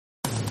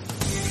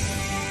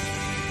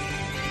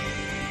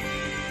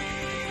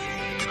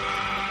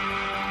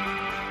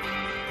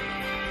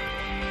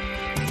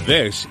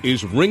This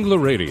is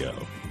Ringler Radio,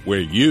 where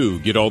you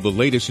get all the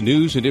latest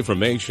news and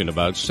information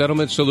about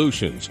settlement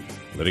solutions,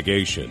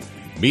 litigation,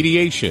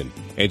 mediation,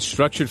 and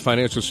structured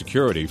financial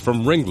security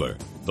from Ringler,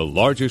 the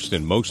largest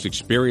and most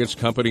experienced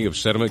company of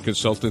settlement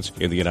consultants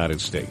in the United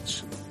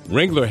States.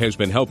 Ringler has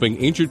been helping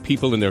injured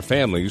people and their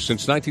families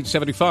since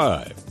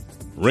 1975.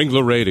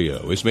 Ringler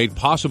Radio is made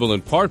possible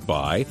in part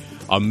by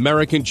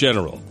American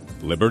General,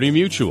 Liberty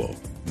Mutual,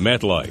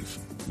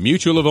 MetLife,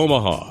 Mutual of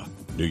Omaha,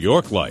 New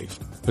York Life,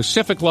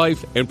 Pacific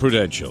Life, and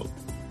Prudential.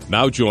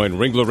 Now join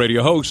Ringler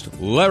Radio host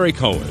Larry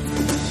Cohen.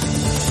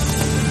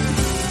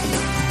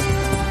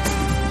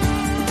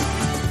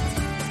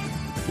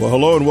 Well,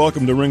 hello and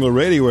welcome to Ringler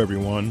Radio,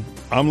 everyone.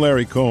 I'm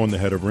Larry Cohen, the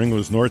head of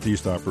Ringler's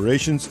Northeast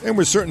Operations, and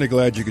we're certainly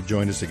glad you could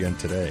join us again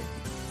today.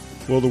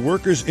 Well, the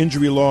Workers'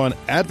 Injury Law and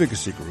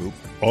Advocacy Group,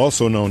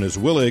 also known as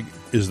WILG,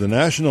 is the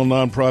national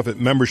nonprofit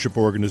membership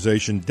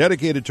organization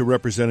dedicated to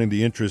representing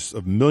the interests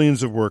of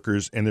millions of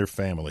workers and their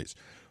families,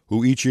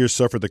 who each year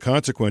suffer the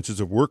consequences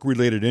of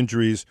work-related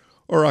injuries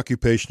or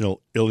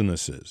occupational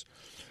illnesses.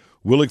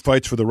 WILG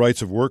fights for the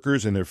rights of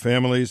workers and their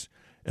families,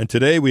 and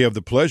today we have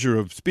the pleasure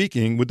of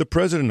speaking with the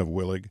president of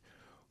WILG,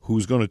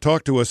 who's going to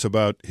talk to us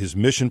about his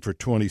mission for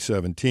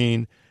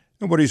 2017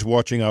 and what he's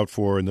watching out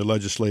for in the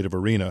legislative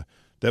arena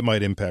that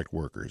might impact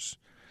workers.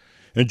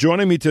 And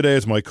joining me today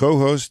as my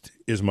co-host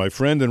is my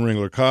friend and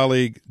Ringler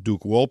colleague,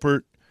 Duke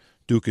Wolpert.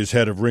 Duke is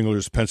head of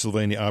Ringler's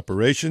Pennsylvania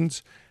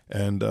operations,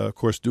 and, of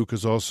course, Duke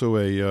is also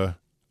a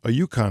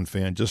UConn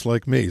fan, just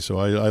like me, so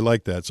I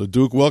like that. So,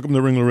 Duke, welcome to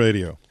Ringler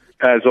Radio.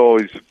 As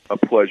always, a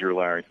pleasure,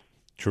 Larry.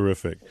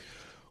 Terrific.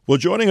 Well,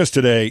 joining us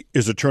today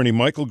is attorney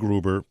Michael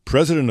Gruber,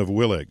 president of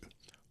WILG.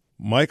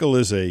 Michael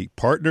is a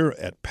partner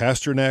at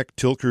Pasternak,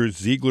 Tilker,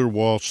 Ziegler,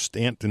 Walsh,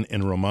 Stanton,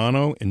 and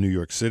Romano in New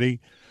York City,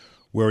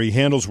 where he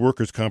handles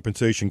workers'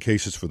 compensation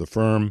cases for the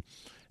firm.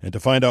 And to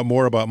find out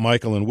more about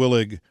Michael and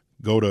WILG,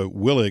 go to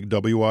wilg,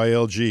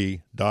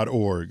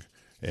 WILG.org.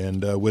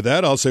 And with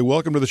that, I'll say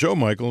welcome to the show,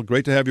 Michael.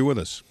 Great to have you with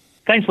us.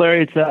 Thanks,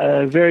 Larry.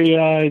 It's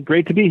very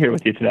great to be here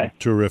with you today.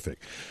 Terrific.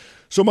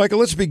 So, Michael,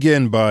 let's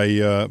begin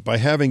by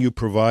having you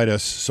provide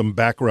us some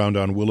background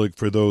on WILG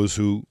for those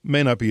who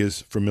may not be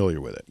as familiar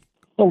with it.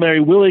 Well, Larry,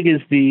 WILG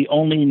is the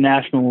only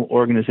national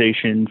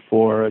organization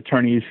for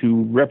attorneys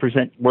who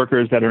represent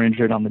workers that are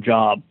injured on the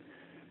job.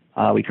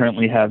 We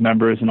currently have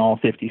members in all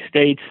 50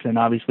 states, and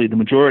obviously the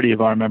majority of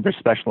our members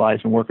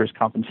specialize in workers'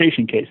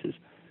 compensation cases.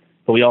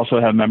 But we also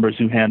have members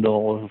who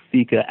handle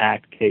FECA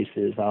Act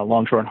cases,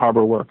 Longshore and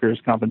Harbor Workers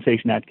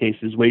Compensation Act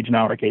cases, wage and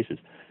hour cases.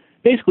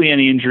 Basically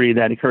any injury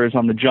that occurs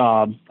on the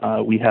job,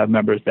 we have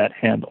members that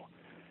handle.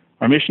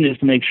 Our mission is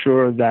to make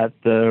sure that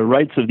the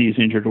rights of these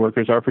injured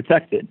workers are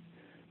protected.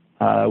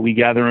 We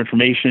gather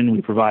information,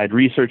 we provide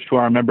research to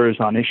our members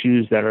on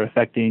issues that are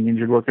affecting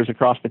injured workers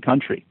across the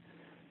country.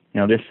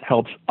 This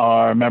helps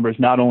our members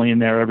not only in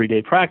their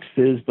everyday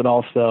practices, but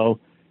also,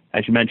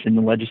 as you mentioned,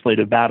 the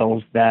legislative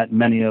battles that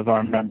many of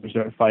our members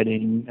are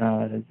fighting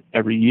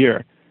every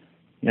year.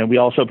 We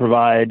also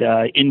provide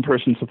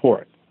in-person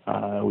support.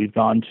 We've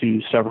gone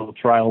to several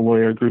trial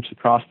lawyer groups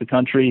across the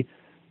country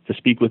to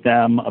speak with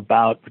them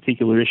about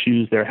particular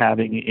issues they're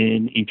having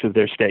in each of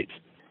their states.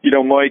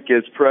 Mike,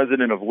 as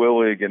president of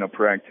WILG and a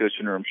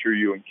practitioner, I'm sure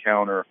you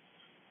encounter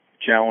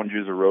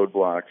challenges or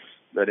roadblocks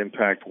that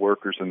impact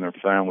workers and their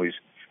families.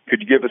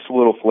 Could you give us a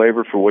little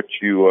flavor for what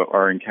you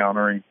are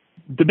encountering?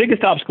 The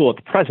biggest obstacle at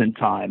the present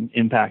time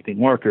impacting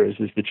workers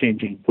is the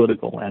changing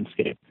political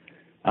landscape.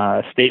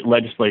 State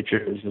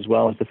legislatures, as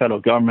well as the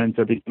federal government,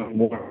 are becoming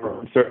more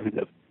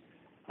conservative.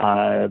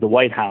 The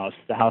White House,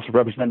 the House of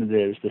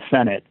Representatives, the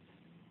Senate,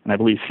 and I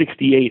believe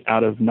 68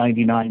 out of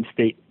 99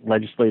 state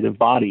legislative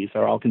bodies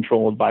are all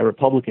controlled by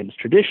Republicans.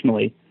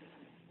 Traditionally,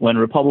 when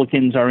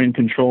Republicans are in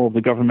control of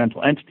the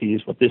governmental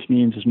entities, what this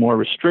means is more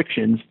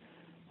restrictions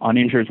on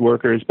injured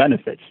workers'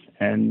 benefits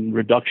and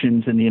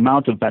reductions in the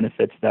amount of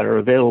benefits that are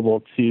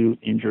available to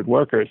injured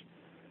workers.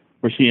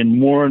 We're seeing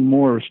more and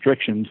more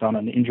restrictions on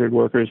an injured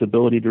worker's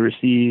ability to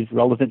receive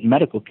relevant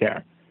medical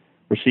care.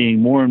 We're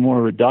seeing more and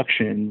more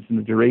reductions in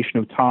the duration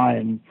of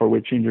time for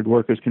which injured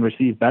workers can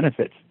receive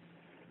benefits.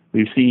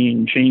 We've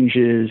seen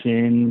changes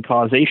in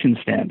causation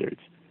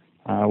standards.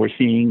 We're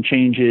seeing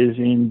changes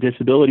in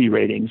disability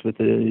ratings with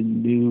the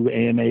new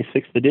AMA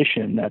 6th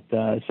edition that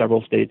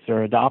several states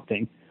are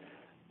adopting.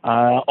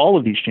 All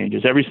of these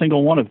changes, every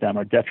single one of them,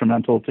 are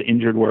detrimental to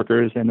injured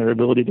workers and their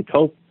ability to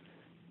cope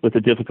with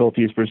the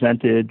difficulties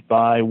presented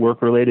by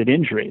work-related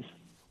injuries.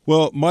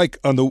 Well, Mike,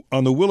 on the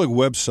WILG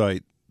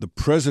website, the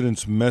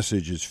president's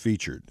message is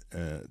featured.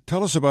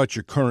 Tell us about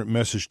your current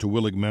message to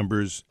WILG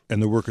members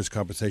and the workers'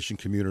 compensation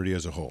community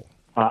as a whole.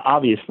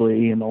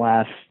 Obviously, in the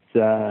last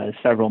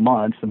several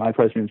months, and my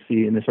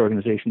presidency in this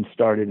organization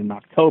started in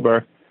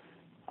October,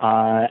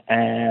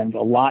 and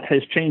a lot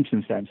has changed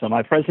since then. So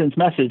my president's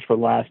message for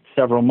the last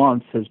several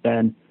months has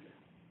been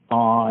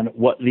on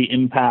what the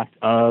impact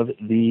of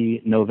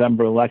the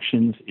November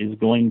elections is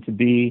going to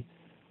be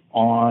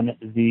on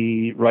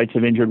the rights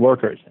of injured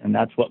workers. And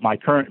that's what my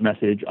current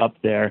message up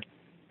there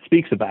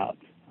speaks about.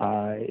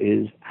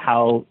 is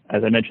how,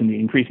 as I mentioned, the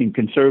increasing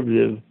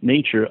conservative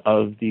nature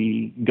of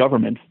the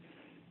government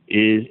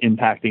is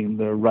impacting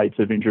the rights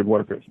of injured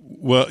workers.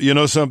 Well, you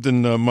know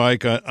something,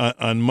 Mike,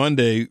 on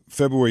Monday,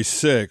 February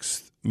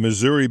 6th,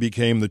 Missouri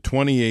became the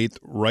 28th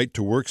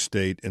right-to-work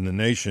state in the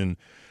nation.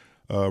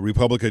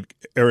 Republican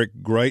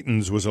Eric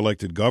Greitens was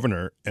elected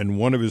governor, and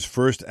one of his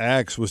first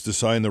acts was to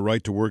sign the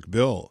right-to-work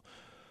bill.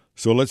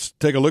 So let's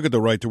take a look at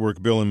the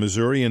right-to-work bill in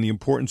Missouri and the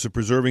importance of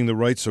preserving the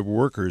rights of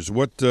workers.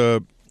 What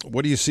do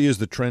you see as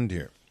the trend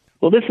here?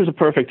 Well, this is a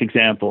perfect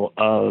example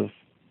of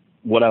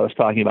what I was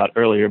talking about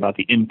earlier about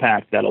the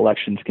impact that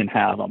elections can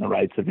have on the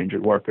rights of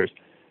injured workers.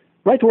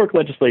 Right-to-work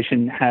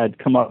legislation had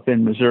come up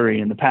in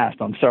Missouri in the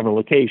past on several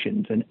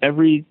occasions, and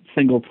every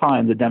single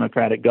time the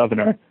Democratic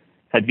governor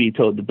had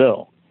vetoed the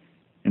bill.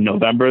 In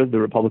November, the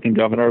Republican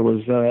governor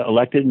was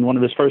elected, and one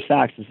of his first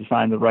acts is to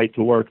sign the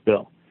right-to-work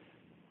bill.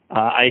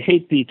 I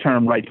hate the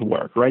term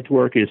right-to-work.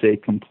 Right-to-work is a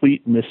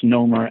complete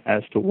misnomer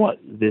as to what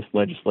this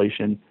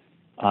legislation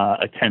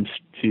attempts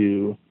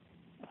to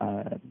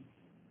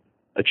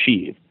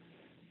achieve.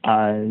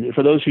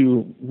 For those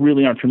who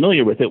really aren't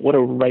familiar with it, what a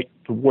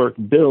right-to-work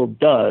bill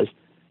does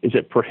is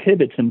it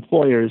prohibits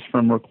employers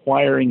from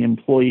requiring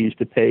employees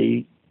to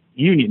pay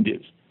union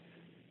dues.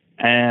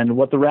 And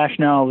what the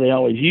rationale they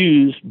always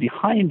use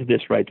behind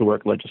this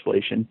right-to-work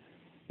legislation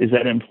is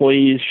that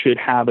employees should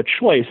have a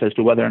choice as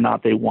to whether or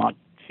not they want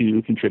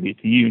to contribute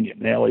to the union.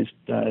 They always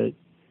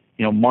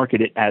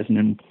market it as an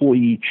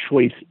employee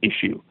choice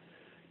issue.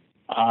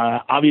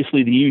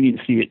 Obviously, the unions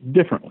see it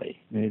differently.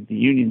 The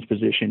union's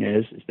position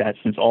is that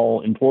since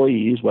all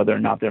employees, whether or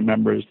not they're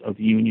members of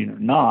the union or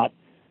not,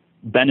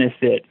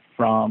 benefit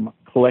from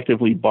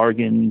collectively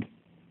bargained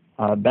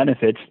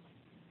benefits,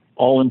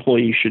 all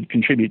employees should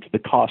contribute to the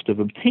cost of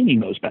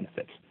obtaining those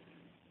benefits.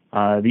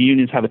 The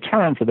unions have a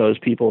term for those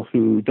people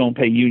who don't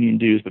pay union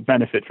dues but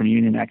benefit from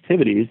union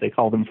activities. They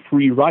call them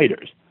free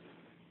riders.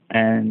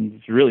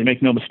 And to really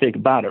make no mistake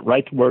about it,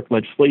 right-to-work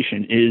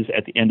legislation is,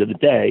 at the end of the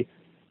day,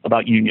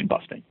 about union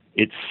busting.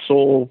 Its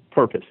sole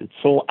purpose, its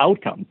sole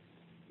outcome,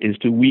 is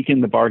to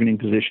weaken the bargaining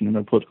position and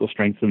the political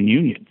strength of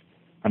unions.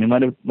 I mean,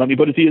 let me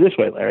put it to you this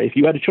way, Larry. If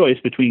you had a choice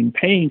between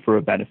paying for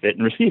a benefit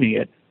and receiving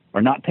it,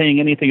 or not paying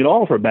anything at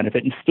all for a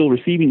benefit and still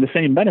receiving the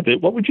same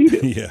benefit, what would you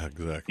do? Yeah,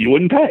 exactly. You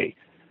wouldn't pay.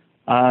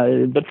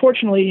 But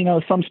fortunately,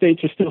 some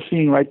states are still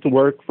seeing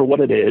right-to-work for what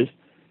it is.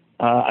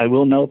 I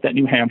will note that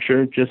New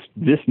Hampshire just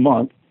this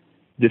month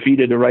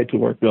defeated a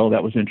right-to-work bill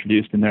that was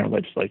introduced in their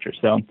legislature.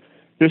 So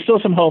there's still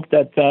some hope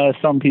that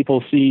some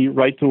people see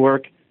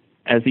right-to-work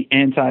as the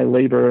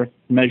anti-labor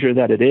measure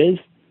that it is.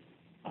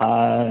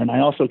 And I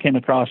also came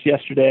across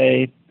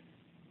yesterday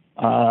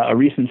a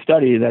recent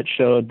study that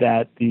showed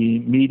that the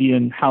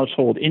median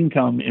household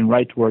income in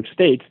right-to-work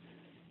states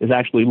is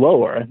actually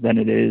lower than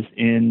it is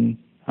in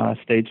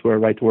states where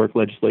right-to-work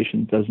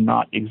legislation does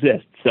not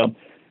exist. So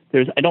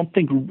there's, I don't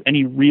think,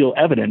 any real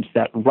evidence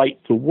that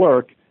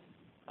right-to-work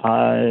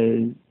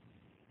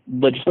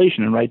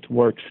legislation in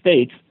right-to-work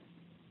states,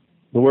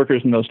 the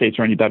workers in those states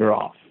are any better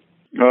off.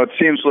 It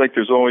seems like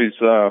there's always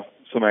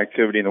some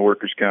activity in the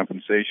workers'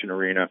 compensation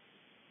arena.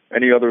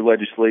 Any other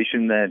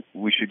legislation that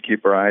we should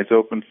keep our eyes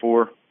open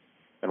for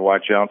and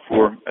watch out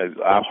for, as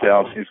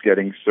opt-out is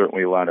getting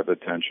certainly a lot of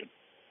attention?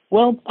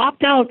 Well,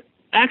 opt-out,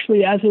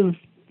 actually, as of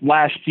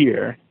last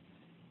year,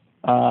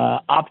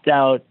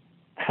 opt-out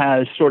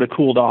has sort of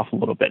cooled off a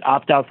little bit.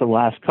 Opt-out for the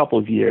last couple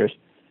of years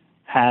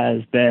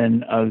has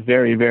been a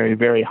very, very,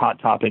 very hot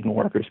topic in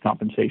workers'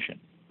 compensation,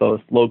 both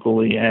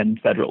locally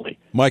and federally.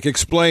 Mike,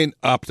 explain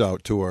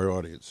opt-out to our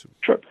audience.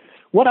 Sure.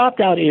 What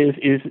opt-out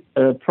is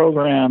a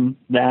program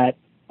that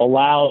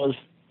allows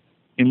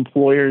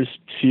employers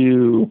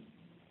to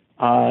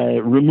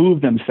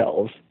remove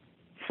themselves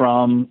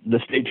from the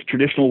state's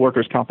traditional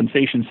workers'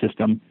 compensation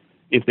system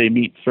if they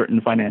meet certain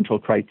financial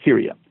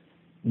criteria.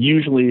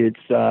 Usually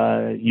it's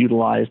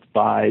utilized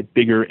by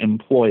bigger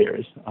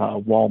employers,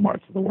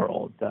 Walmarts of the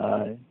world,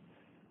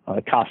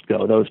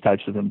 Costco, those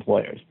types of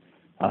employers.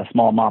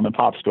 Small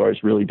mom-and-pop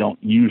stores really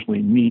don't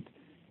usually meet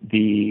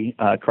the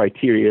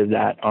criteria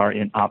that are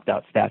in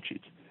opt-out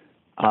statutes.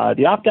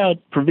 The opt-out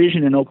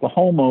provision in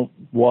Oklahoma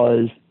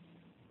was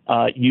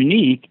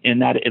unique in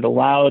that it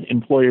allowed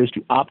employers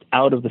to opt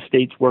out of the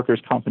state's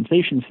workers'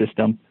 compensation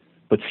system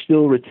but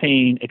still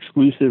retain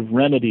exclusive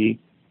remedy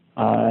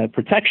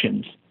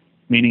protections,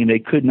 meaning they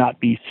could not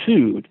be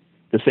sued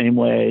the same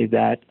way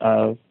that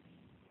an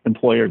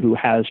employer who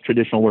has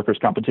traditional workers'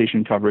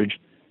 compensation coverage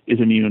is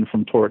immune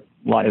from tort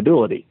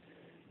liability.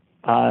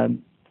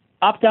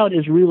 Opt-out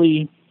is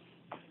really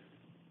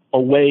a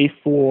way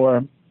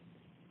for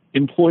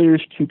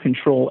employers to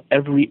control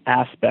every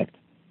aspect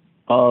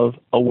of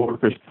a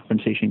workers'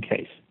 compensation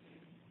case.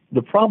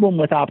 The problem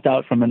with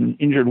opt-out from an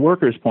injured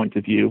worker's point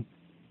of view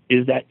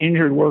is that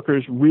injured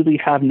workers really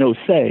have no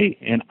say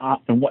in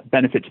what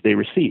benefits they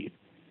receive.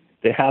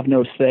 They have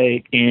no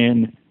say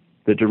in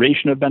the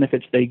duration of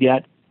benefits they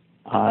get.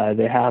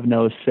 They have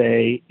no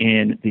say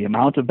in the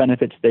amount of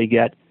benefits they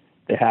get.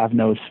 They have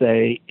no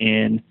say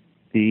in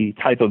the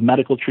type of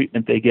medical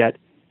treatment they get.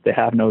 They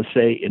have no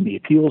say in the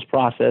appeals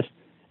process.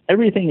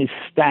 Everything is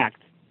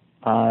stacked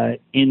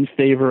in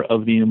favor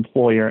of the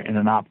employer in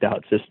an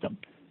opt-out system.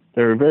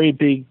 There are very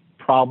big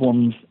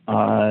problems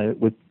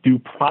with due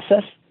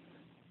process,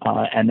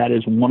 and that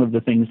is one of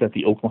the things that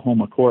the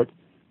Oklahoma court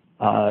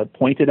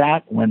pointed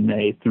at when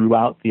they threw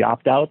out the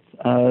opt-out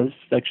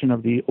section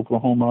of the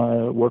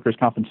Oklahoma workers'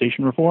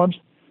 compensation reforms.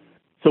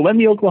 So when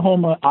the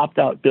Oklahoma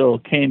opt-out bill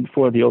came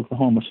before the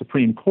Oklahoma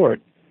Supreme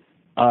Court,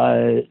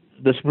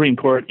 the Supreme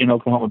Court in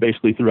Oklahoma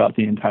basically threw out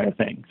the entire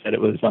thing, said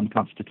it was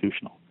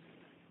unconstitutional.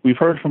 We've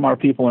heard from our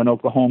people in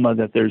Oklahoma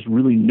that there's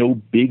really no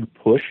big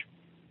push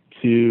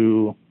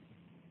to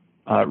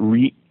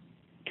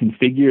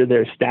reconfigure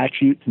their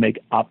statute to make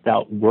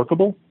opt-out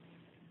workable.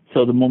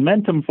 So the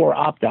momentum for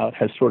opt-out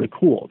has sort of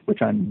cooled,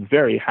 which I'm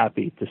very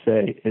happy to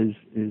say is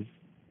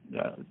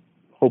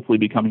hopefully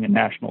becoming a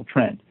national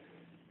trend.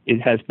 It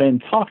has been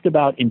talked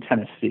about in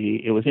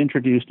Tennessee. It was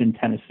introduced in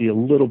Tennessee a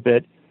little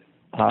bit,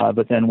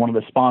 but then one of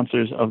the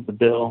sponsors of the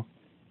bill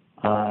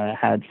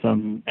had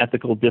some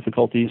ethical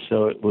difficulties,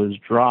 so it was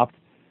dropped.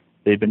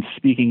 They've been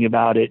speaking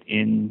about it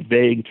in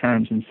vague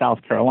terms in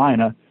South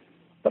Carolina,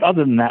 but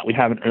other than that, we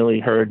haven't really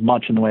heard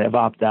much in the way of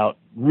opt-out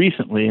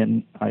recently,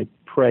 and I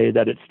pray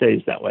that it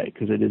stays that way,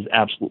 because it is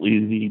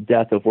absolutely the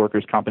death of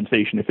workers'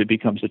 compensation if it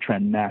becomes a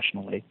trend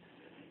nationally.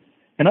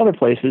 In other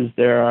places,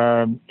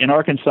 in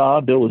Arkansas,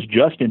 a bill was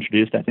just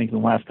introduced, I think, in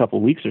the last couple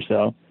of weeks or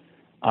so,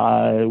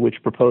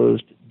 which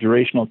proposed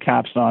durational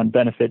caps on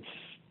benefits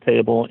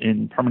payable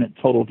in permanent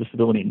total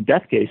disability and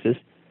death cases,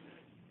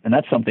 and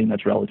that's something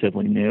that's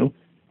relatively new.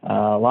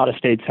 A lot of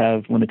states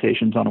have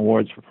limitations on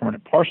awards for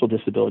permanent partial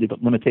disability,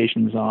 but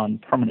limitations on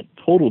permanent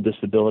total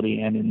disability,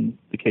 and in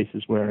the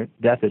cases where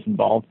death is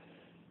involved,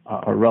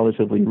 are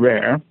relatively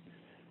rare.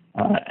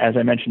 As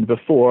I mentioned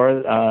before,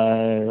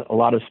 a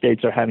lot of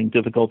states are having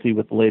difficulty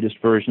with the latest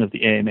version of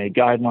the AMA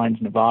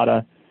guidelines.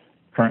 Nevada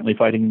currently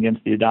fighting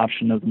against the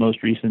adoption of the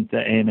most recent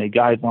AMA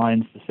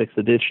guidelines, the 6th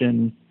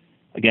edition.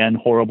 Again,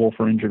 horrible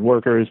for injured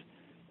workers.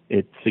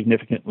 It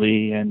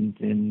significantly and,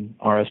 in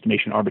our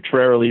estimation,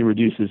 arbitrarily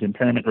reduces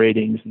impairment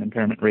ratings, and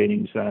impairment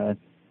ratings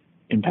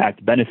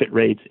impact benefit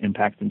rates,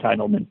 impact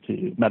entitlement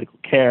to medical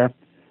care.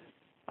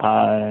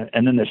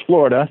 And then there's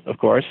Florida, of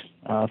course.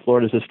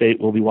 Florida is a state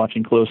we'll be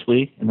watching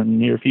closely in the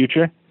near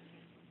future.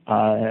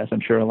 As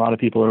I'm sure a lot of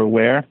people are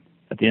aware,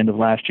 at the end of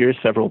last year,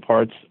 several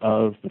parts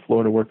of the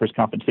Florida workers'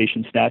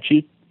 compensation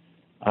statute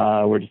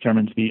were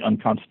determined to be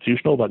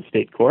unconstitutional by the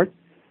state court.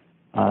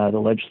 The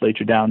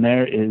legislature down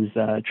there is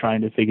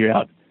trying to figure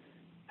out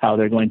how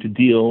they're going to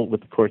deal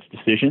with the court's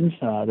decisions.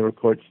 There were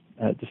court's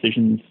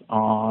decisions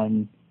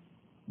on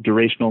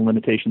durational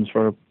limitations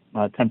for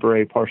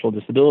temporary partial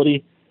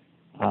disability,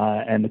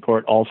 and the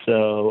court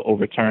also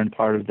overturned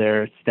part of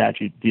their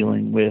statute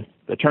dealing with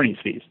attorney's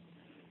fees,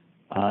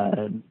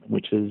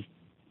 which has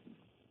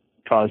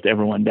caused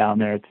everyone down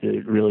there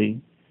to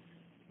really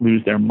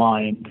lose their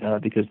mind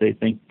because they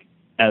think,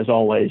 as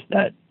always,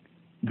 that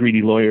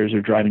greedy lawyers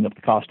are driving up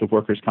the cost of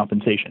workers'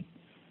 compensation.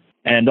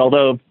 And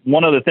although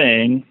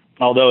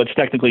it's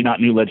technically not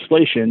new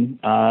legislation,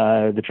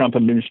 the Trump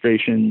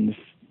administration's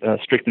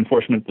strict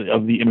enforcement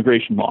of the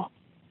immigration law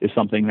is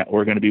something that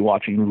we're going to be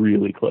watching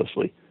really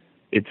closely.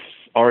 It's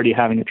already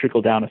having a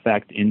trickle-down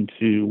effect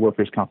into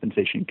workers'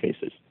 compensation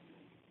cases.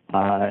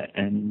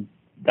 And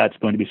that's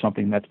going to be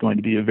something that's going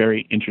to be a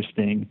very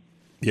interesting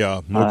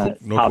no topic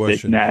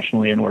question.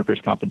 Nationally in workers'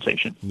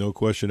 compensation. No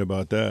question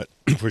about that,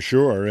 for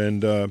sure.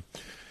 And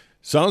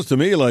sounds to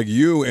me like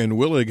you and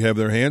WILG have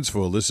their hands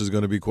full. This is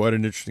going to be quite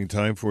an interesting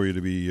time for you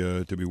to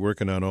be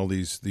working on all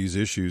these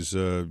issues.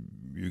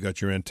 You got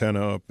your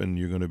antenna up, and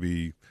you're going to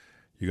be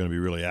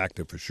really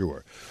active for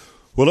sure.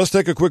 Well, let's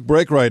take a quick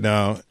break right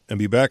now and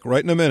be back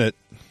right in a minute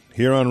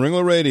here on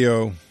Ringler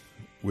Radio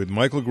with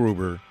Michael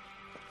Gruber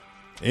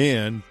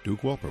and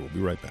Duke Wolper. We'll be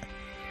right back.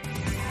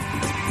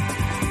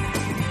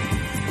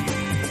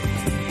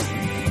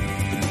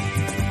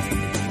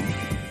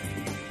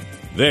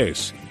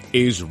 This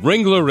is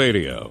Ringler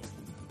Radio,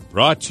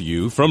 brought to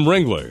you from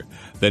Ringler,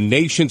 the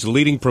nation's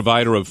leading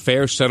provider of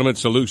fair settlement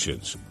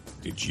solutions.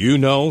 Did you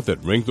know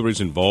that Ringler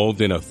is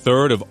involved in a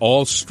third of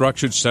all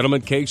structured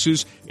settlement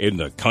cases in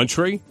the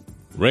country?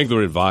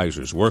 Ringler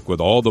advisors work with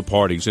all the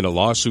parties in a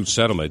lawsuit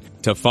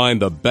settlement to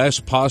find the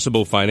best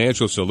possible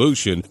financial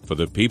solution for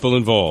the people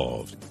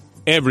involved.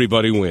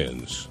 Everybody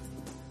wins.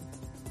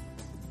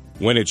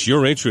 When it's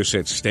your interests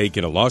at stake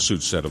in a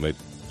lawsuit settlement,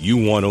 you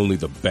want only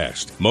the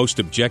best, most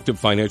objective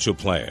financial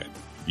plan.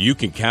 You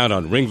can count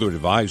on Ringler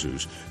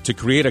advisors to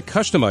create a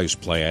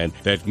customized plan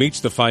that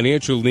meets the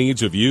financial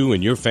needs of you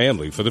and your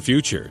family for the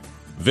future.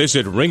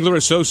 Visit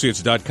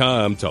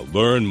ringlerassociates.com to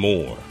learn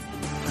more.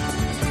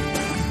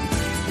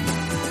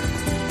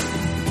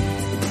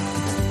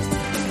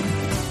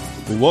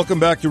 Well, welcome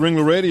back to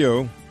Ringler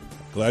Radio.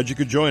 Glad you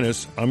could join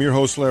us. I'm your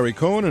host, Larry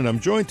Cohen, and I'm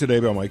joined today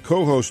by my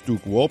co-host,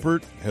 Duke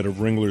Wolpert, head of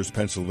Ringler's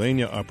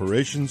Pennsylvania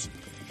operations,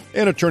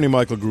 and attorney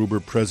Michael Gruber,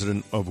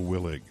 president of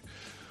WILG.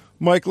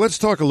 Mike, let's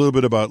talk a little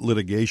bit about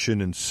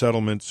litigation and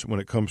settlements when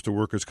it comes to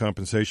workers'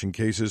 compensation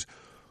cases.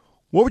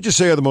 What would you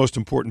say are the most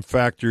important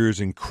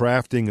factors in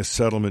crafting a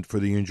settlement for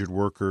the injured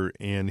worker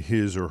and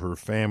his or her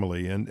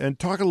family? And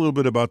talk a little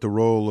bit about the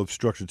role of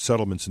structured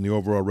settlements in the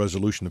overall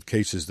resolution of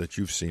cases that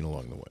you've seen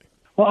along the way.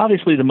 Well,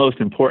 obviously, the most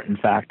important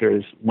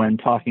factors when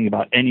talking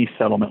about any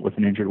settlement with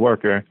an injured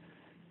worker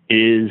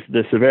is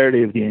the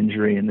severity of the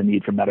injury and the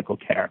need for medical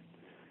care.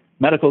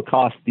 Medical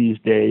costs these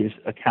days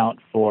account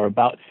for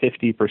about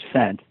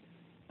 50%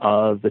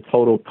 of the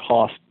total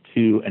cost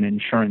to an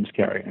insurance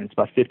carrier, and it's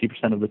about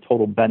 50% of the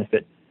total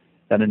benefit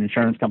that an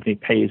insurance company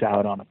pays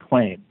out on a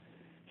claim.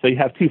 So you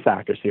have two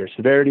factors here: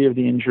 severity of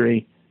the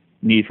injury,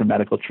 need for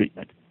medical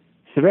treatment.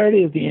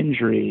 Severity of the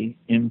injury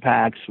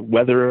impacts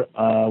whether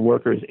a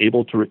worker is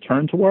able to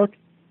return to work,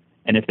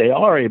 and if they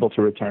are able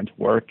to return to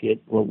work,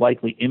 it will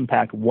likely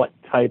impact what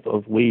type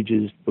of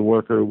wages the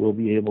worker will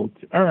be able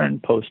to earn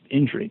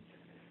post-injury.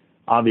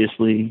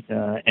 Obviously,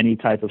 any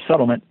type of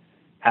settlement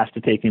has to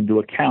take into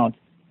account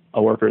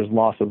a worker's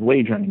loss of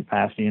wage earning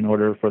capacity in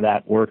order for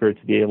that worker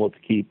to be able to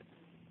keep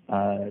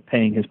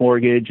paying his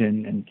mortgage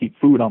and keep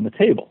food on the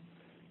table.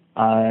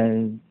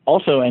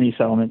 Also, any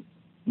settlement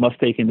must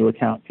take into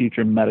account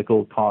future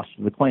medical costs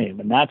of the claim,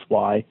 and that's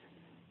why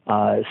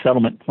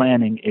settlement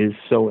planning is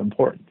so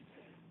important.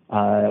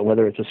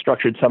 Whether it's a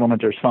structured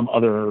settlement or some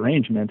other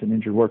arrangement, an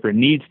injured worker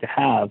needs to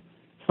have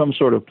some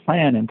sort of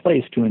plan in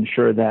place to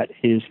ensure that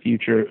his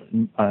future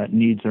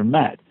needs are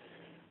met.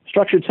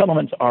 Structured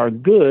settlements are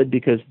good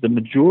because the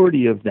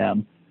majority of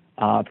them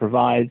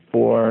provide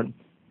for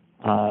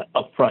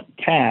upfront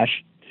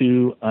cash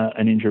to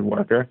an injured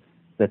worker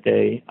that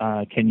they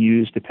can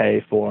use to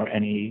pay for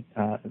any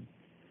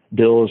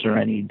bills or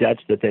any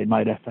debts that they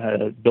might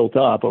have built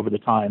up over the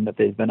time that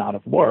they've been out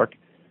of work.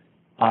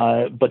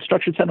 But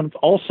structured settlements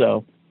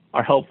also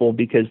are helpful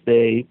because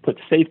they put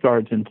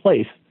safeguards in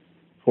place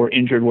for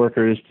injured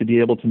workers to be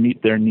able to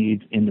meet their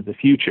needs into the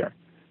future.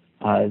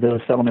 Those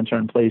settlements are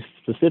in place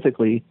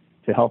specifically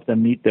to help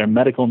them meet their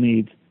medical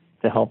needs,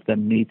 to help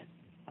them meet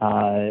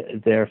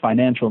their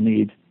financial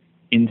needs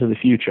into the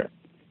future.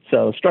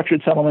 So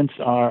structured settlements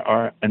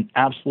are an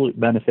absolute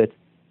benefit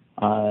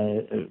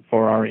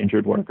for our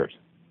injured workers,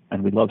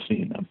 and we love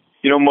seeing them.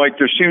 You know, Mike,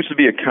 there seems to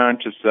be a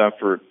conscious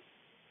effort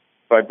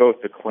by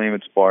both the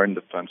claimants bar and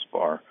defense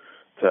bar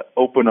to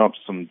open up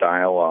some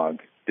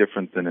dialogue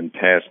different than in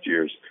past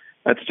years.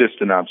 That's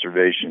just an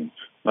observation.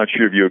 Not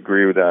sure if you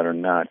agree with that or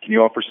not. Can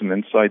you offer some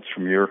insights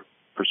from your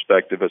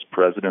perspective as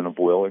president of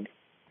WILG?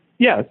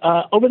 Yeah,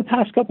 over the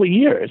past couple of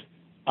years,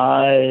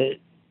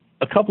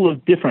 a couple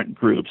of different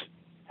groups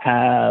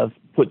have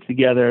put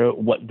together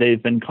what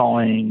they've been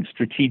calling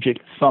strategic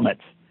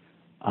summits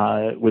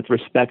with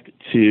respect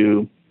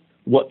to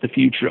what the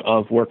future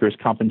of workers'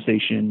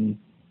 compensation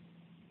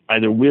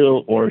either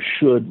will or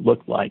should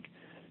look like.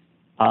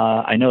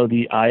 I know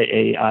the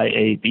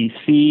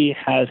IAIABC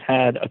has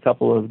had a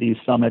couple of these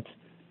summits.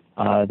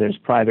 There's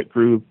a private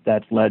group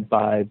that's led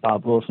by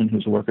Bob Wilson,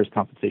 who's a workers'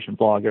 compensation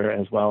blogger,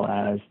 as well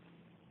as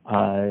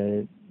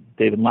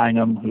David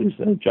Langham, who's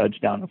a judge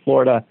down in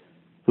Florida,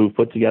 who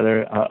put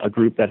together a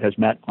group that has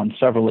met on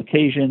several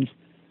occasions.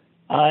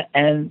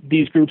 And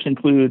these groups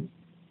include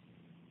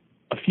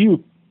a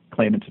few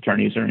claimants'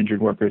 attorneys or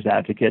injured workers'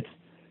 advocates,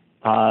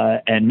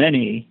 and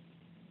many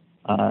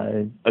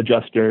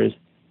adjusters,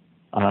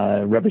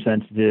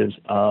 representatives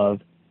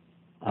of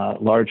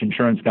large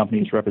insurance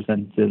companies,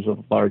 representatives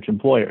of large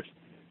employers.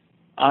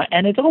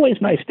 And it's always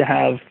nice to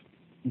have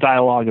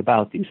dialogue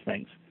about these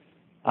things.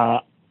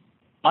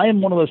 I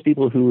am one of those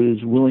people who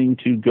is willing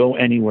to go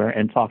anywhere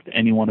and talk to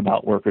anyone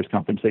about workers'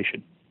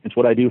 compensation. It's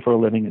what I do for a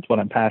living. It's what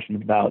I'm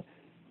passionate about.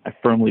 I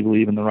firmly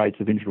believe in the rights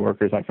of injured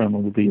workers. I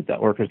firmly believe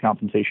that workers'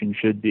 compensation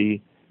should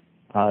be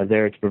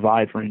there to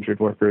provide for injured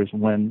workers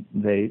when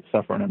they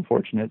suffer an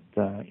unfortunate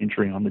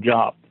injury on the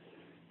job.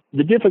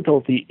 The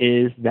difficulty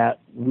is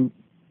that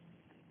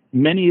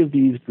many of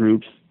these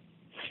groups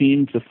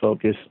seem to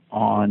focus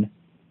on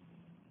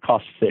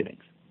cost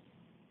savings.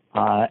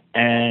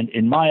 And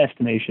in my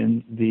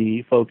estimation,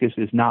 the focus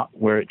is not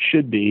where it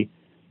should be,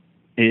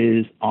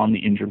 is on the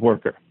injured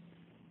worker.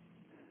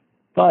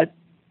 But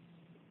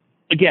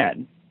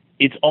again,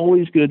 it's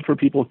always good for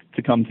people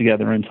to come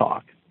together and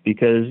talk,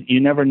 because you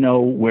never know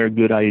where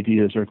good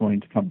ideas are going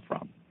to come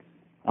from.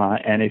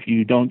 And if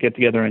you don't get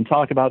together and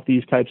talk about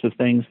these types of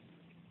things,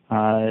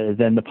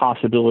 then the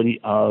possibility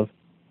of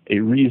a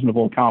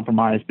reasonable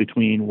compromise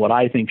between what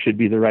I think should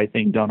be the right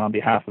thing done on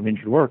behalf of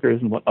injured workers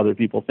and what other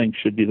people think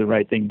should be the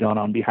right thing done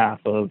on behalf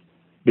of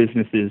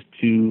businesses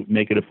to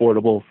make it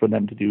affordable for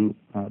them to do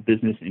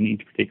business in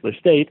each particular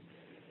state,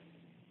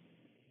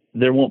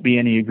 there won't be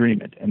any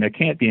agreement. And there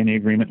can't be any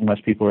agreement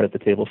unless people are at the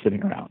table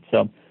sitting around.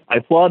 So I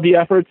applaud the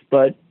efforts,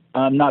 but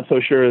I'm not so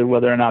sure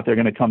whether or not they're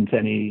going to come to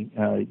any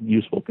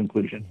useful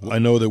conclusion. I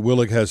know that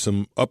WILG has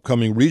some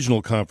upcoming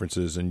regional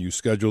conferences, and you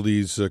schedule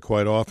these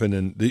quite often,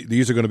 and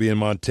these are going to be in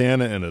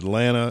Montana and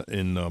Atlanta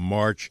in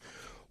March.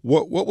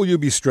 What will you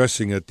be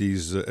stressing at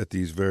these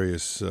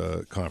various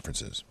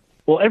conferences?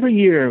 Well, every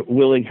year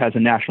WILG has a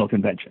national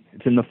convention.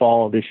 It's in the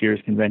fall. This year's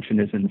convention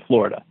is in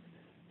Florida.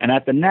 And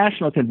at the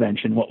national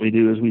convention, what we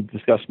do is we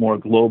discuss more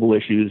global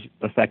issues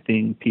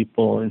affecting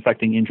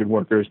injured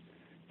workers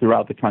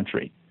throughout the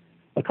country.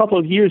 A couple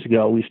of years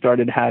ago, we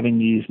started having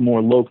these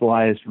more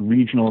localized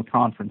regional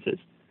conferences.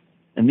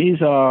 And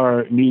these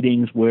are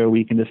meetings where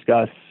we can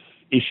discuss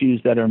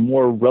issues that are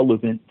more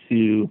relevant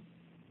to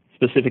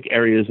specific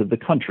areas of the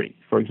country.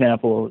 For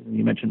example,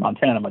 you mentioned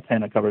Montana.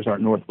 Montana covers our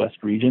Northwest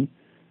region,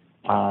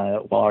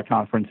 while our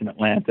conference in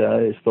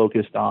Atlanta is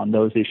focused on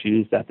those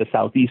issues that the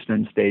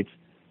Southeastern states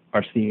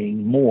are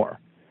seeing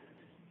more.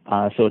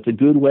 So it's a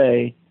good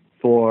way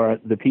for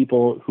the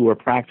people who are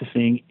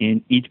practicing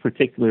in each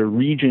particular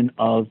region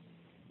of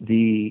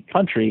the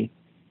country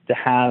to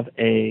have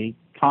a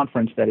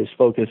conference that is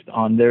focused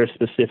on their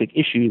specific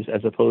issues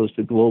as opposed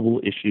to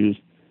global issues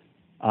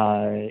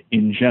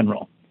in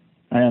general.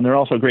 And they're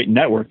also great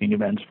networking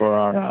events for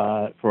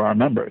our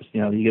members.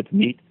 You know, you get to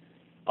meet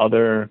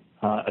other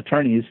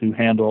attorneys who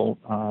handle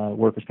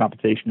workers'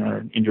 compensation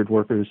or injured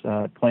workers'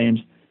 claims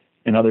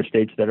in other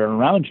states that are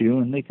around you,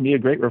 and they can be a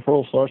great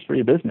referral source for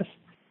your business.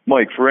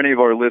 Mike, for any of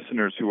our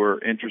listeners who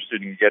are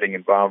interested in getting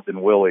involved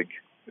in WILG,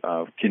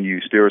 can you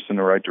steer us in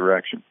the right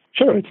direction?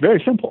 Sure, it's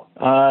very simple.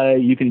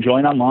 You can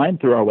join online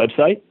through our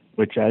website,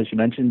 which, as you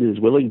mentioned, is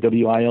WILG,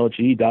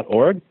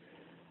 WILG.org.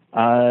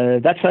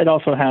 That site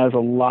also has a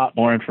lot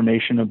more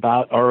information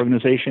about our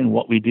organization,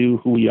 what we do,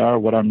 who we are,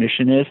 what our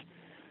mission is.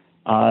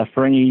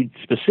 For any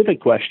specific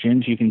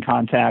questions, you can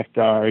contact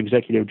our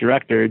executive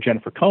director,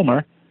 Jennifer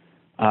Comer.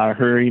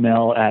 Her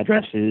email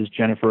address is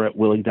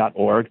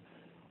jennifer@willig.org.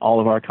 All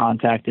of our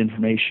contact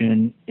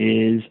information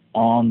is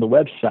on the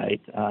website.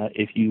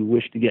 If you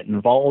wish to get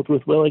involved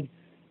with WILG,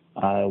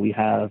 we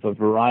have a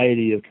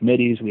variety of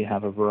committees. We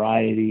have a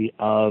variety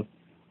of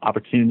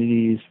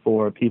opportunities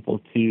for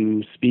people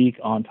to speak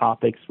on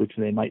topics which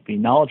they might be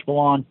knowledgeable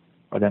on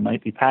or they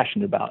might be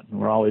passionate about. And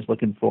we're always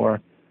looking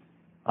for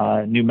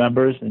new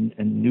members and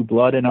new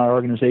blood in our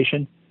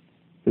organization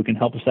who can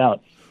help us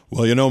out.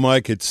 Well, you know,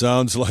 Mike, it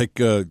sounds like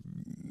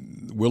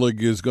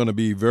WILG is going to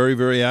be very,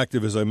 very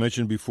active, as I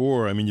mentioned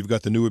before. I mean, you've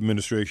got the new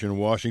administration in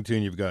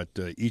Washington. You've got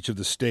each of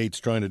the states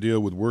trying to deal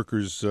with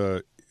workers'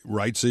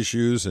 rights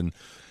issues. And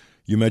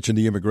you mentioned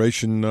the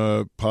immigration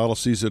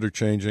policies that are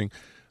changing.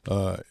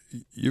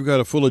 You've got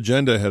a full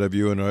agenda ahead of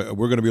you, and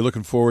we're going to be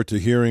looking forward to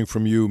hearing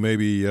from you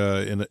maybe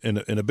in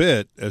a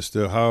bit as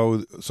to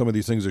how some of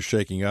these things are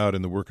shaking out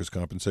in the workers'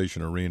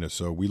 compensation arena.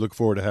 So we look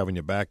forward to having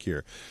you back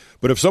here.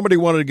 But if somebody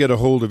wanted to get a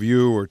hold of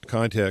you or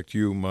contact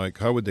you, Mike,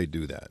 how would they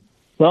do that?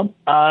 Well,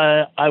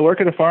 I work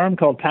at a firm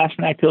called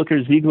Pasternak,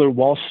 Pilker, Ziegler,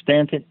 Walsh,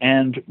 Stanton,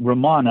 and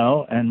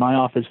Romano, and my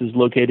office is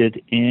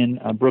located in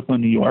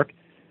Brooklyn, New York.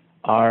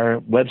 Our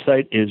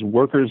website is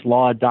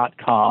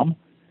workerslaw.com.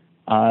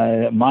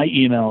 My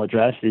email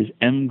address is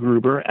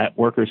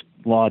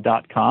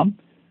mgruber@workerslaw.com.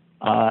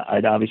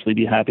 I'd obviously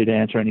be happy to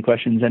answer any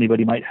questions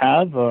anybody might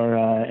have or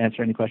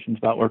answer any questions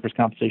about workers'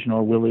 compensation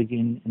or WILG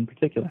in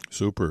particular.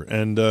 Super.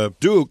 And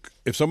Duke,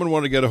 if someone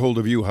wanted to get a hold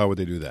of you, how would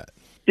they do that?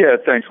 Yeah,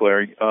 thanks,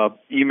 Larry.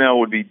 Email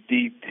would be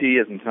DT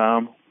as in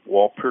Tom,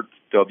 Wolpert,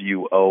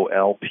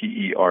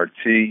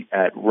 WOLPERT,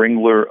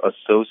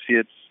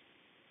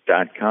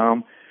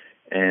 @WranglerAssociates.com.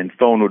 And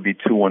phone would be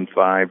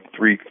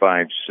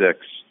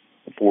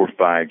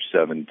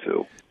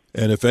 215-356-4572.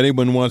 And if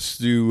anyone wants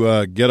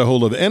to get a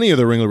hold of any of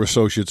the Ringler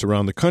Associates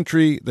around the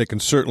country, they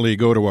can certainly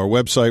go to our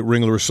website,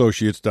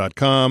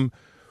 WranglerAssociates.com,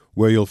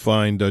 where you'll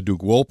find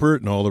Duke Wolpert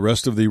and all the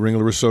rest of the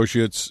Ringler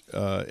Associates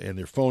and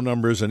their phone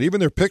numbers and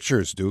even their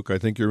pictures, Duke. I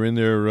think you're in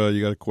there.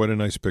 You got quite a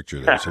nice picture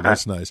there, so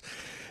that's nice.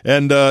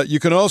 And you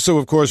can also,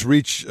 of course,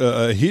 reach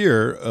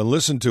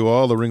listen to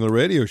all the Ringler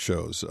radio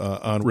shows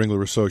on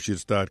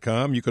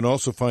WranglerAssociates.com. You can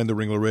also find the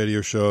Ringler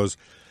radio shows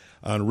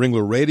on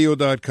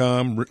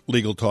RinglerRadio.com,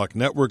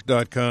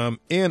 LegalTalkNetwork.com,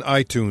 and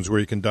iTunes,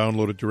 where you can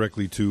download it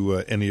directly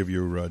to any of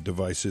your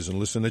devices and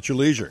listen at your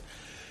leisure.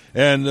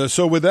 And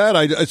so with that,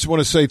 I just want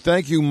to say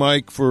thank you,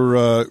 Mike,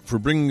 for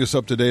bringing us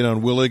up to date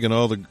on WILG and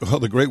all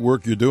the great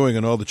work you're doing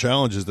and all the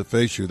challenges that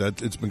face you.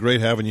 It's been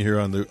great having you here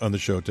on the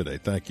show today.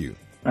 Thank you.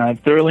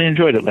 I've thoroughly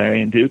enjoyed it,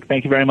 Larry. And Duke,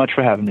 thank you very much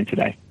for having me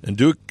today. And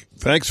Duke,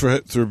 thanks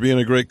for being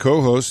a great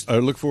co-host. I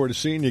look forward to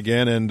seeing you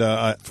again. And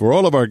for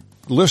all of our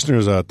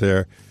listeners out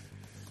there,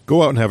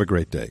 go out and have a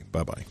great day.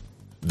 Bye-bye.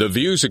 The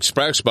views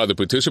expressed by the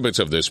participants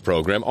of this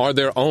program are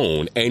their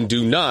own and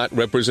do not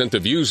represent the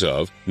views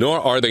of, nor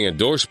are they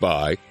endorsed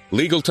by,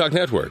 Legal Talk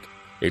Network,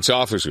 its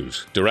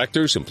officers,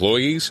 directors,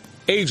 employees,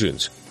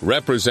 agents,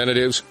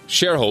 representatives,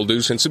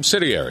 shareholders, and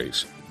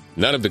subsidiaries.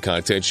 None of the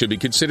content should be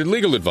considered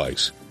legal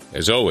advice.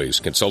 As always,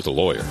 consult a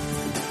lawyer.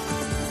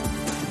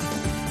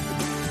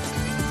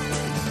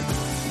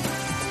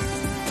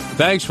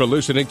 Thanks for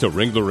listening to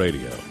Ringler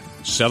Radio,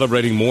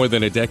 celebrating more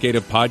than a decade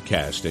of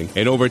podcasting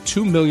and over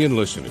 2 million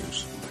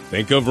listeners.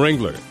 Think of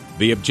Ringler,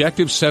 the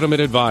objective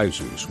settlement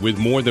advisors with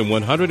more than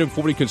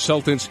 140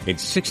 consultants in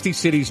 60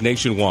 cities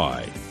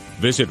nationwide.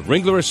 Visit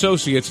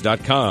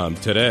RinglerAssociates.com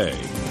today.